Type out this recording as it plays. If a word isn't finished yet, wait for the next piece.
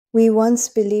We once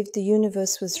believed the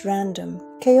universe was random,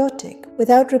 chaotic,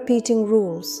 without repeating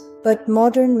rules, but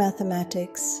modern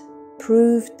mathematics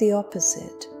proved the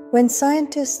opposite. When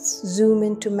scientists zoom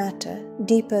into matter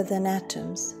deeper than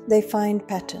atoms, they find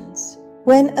patterns.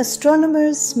 When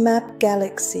astronomers map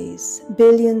galaxies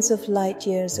billions of light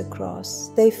years across,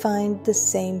 they find the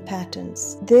same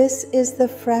patterns. This is the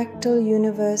fractal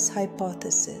universe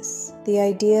hypothesis, the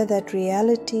idea that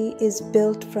reality is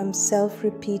built from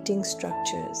self-repeating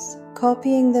structures,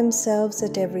 copying themselves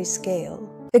at every scale.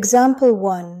 Example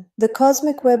 1. The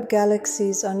cosmic web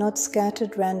galaxies are not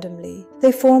scattered randomly.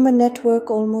 They form a network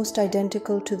almost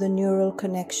identical to the neural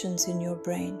connections in your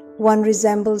brain. One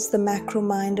resembles the macro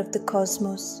mind of the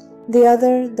cosmos, the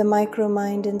other the micro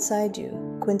mind inside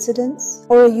you. Coincidence?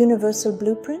 Or a universal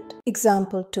blueprint?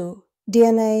 Example 2.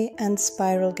 DNA and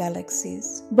spiral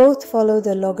galaxies. Both follow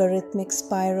the logarithmic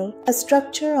spiral, a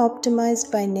structure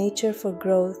optimized by nature for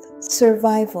growth,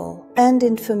 survival, and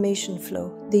information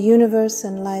flow. The universe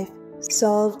and life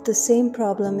solved the same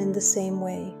problem in the same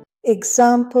way.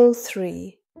 Example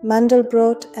 3.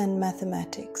 Mandelbrot and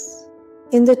mathematics.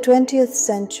 In the 20th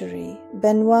century,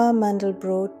 Benoit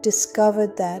Mandelbrot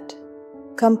discovered that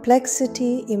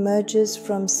complexity emerges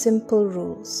from simple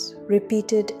rules,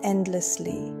 repeated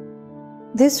endlessly.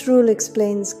 This rule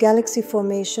explains galaxy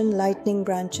formation, lightning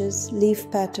branches,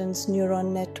 leaf patterns,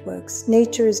 neuron networks.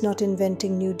 Nature is not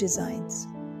inventing new designs.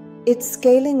 It's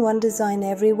scaling one design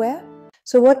everywhere.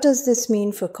 So what does this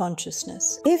mean for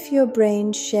consciousness? If your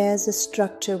brain shares a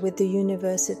structure with the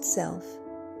universe itself,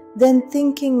 then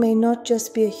thinking may not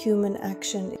just be a human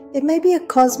action. It may be a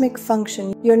cosmic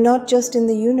function. You're not just in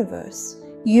the universe.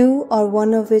 You are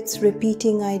one of its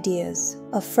repeating ideas,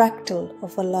 a fractal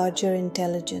of a larger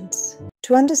intelligence.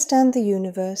 To understand the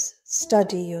universe,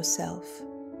 study yourself.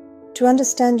 To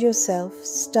understand yourself,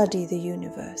 study the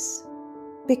universe.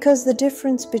 Because the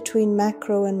difference between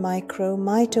macro and micro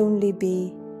might only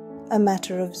be a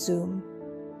matter of zoom.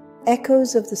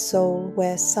 Echoes of the soul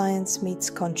where science meets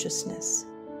consciousness.